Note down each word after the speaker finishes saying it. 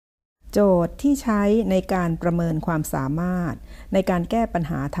โจทย์ที่ใช้ในการประเมินความสามารถในการแก้ปัญ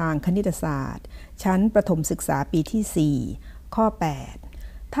หาทางคณิตศาสตร์ชั้นประถมศึกษาปีที่ 4 ข้อ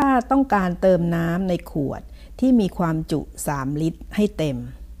 8 ถ้าต้องการเติมน้ำในขวดที่มีความจุ 3 ลิตรให้เต็ม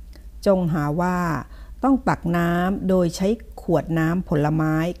จงหาว่าต้องตักน้ำโดยใช้ขวดน้ำผลไ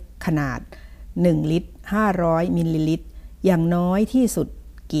ม้ขนาด 1 ลิตร 500 มิลลิลิตรอย่างน้อยที่สุด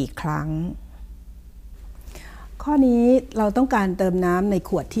กี่ครั้งข้อนี้เราต้องการเติมน้ำใน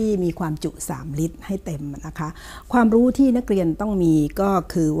ขวดที่มีความจุ 3 ลิตรให้เต็มนะคะความรู้ที่นักเรียนต้องมีก็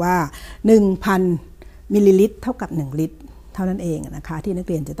คือว่า 1,000 มิลลิลิตรเท่ากับ 1 ลิตรเท่านั้นเองนะคะที่นัก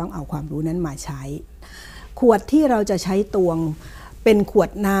เรียนจะต้องเอาความรู้นั้นมาใช้ขวดที่เราจะใช้ตวงเป็นขวด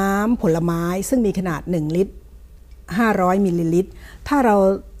น้ำผลไม้ซึ่งมีขนาด 1 ลิตร 500 มิลลิลิตรถ้าเรา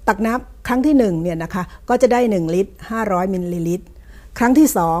ตักน้ำครั้งที่1เนี่ยนะคะก็จะได้1 ลิตร 500 มิลลิลิตรครั้งที่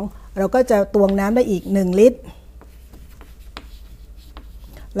2เราก็จะตวงน้ำได้อีก1 ลิตร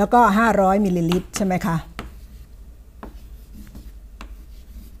แล้วก็500 มิลลิลิตรใช่ไหมคะ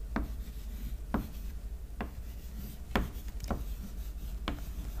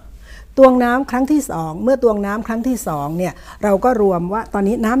ตวงน้ำครั้งที่2เมื่อตวงน้ำครั้งที่2เนี่ยเราก็รวมว่าตอน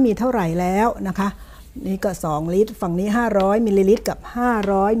นี้น้ำมีเท่าไหร่แล้วนะคะนี่ก็2 ลิตรฝั่งนี้500 มิลลิลิตรกับ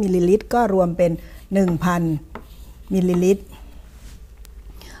500 มิลลิลิตรก็รวมเป็น 1,000 มิลลิลิตร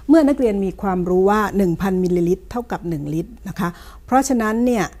เมื่อนักเรียนมีความรู้ว่า 1,000 มิลลิลิตรเท่ากับ1 ลิตรนะคะเพราะฉะนั้นเ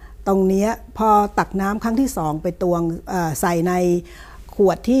นี่ยตรงนี้พอตักน้ำครั้งที่2ไปตวงใส่ในข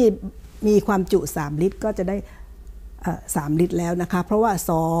วดที่มีความจุ3 ลิตรก็จะได้3 ลิตรแล้วนะคะเพราะว่า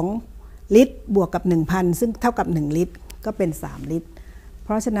2 ลิตรบวกกับ 1,000 ซึ่งเท่ากับ1 ลิตรก็เป็น3 ลิตรเพ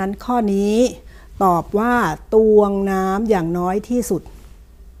ราะฉะนั้นข้อนี้ตอบว่าตวงน้ำอย่างน้อยที่สุด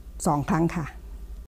2 ครั้งค่ะ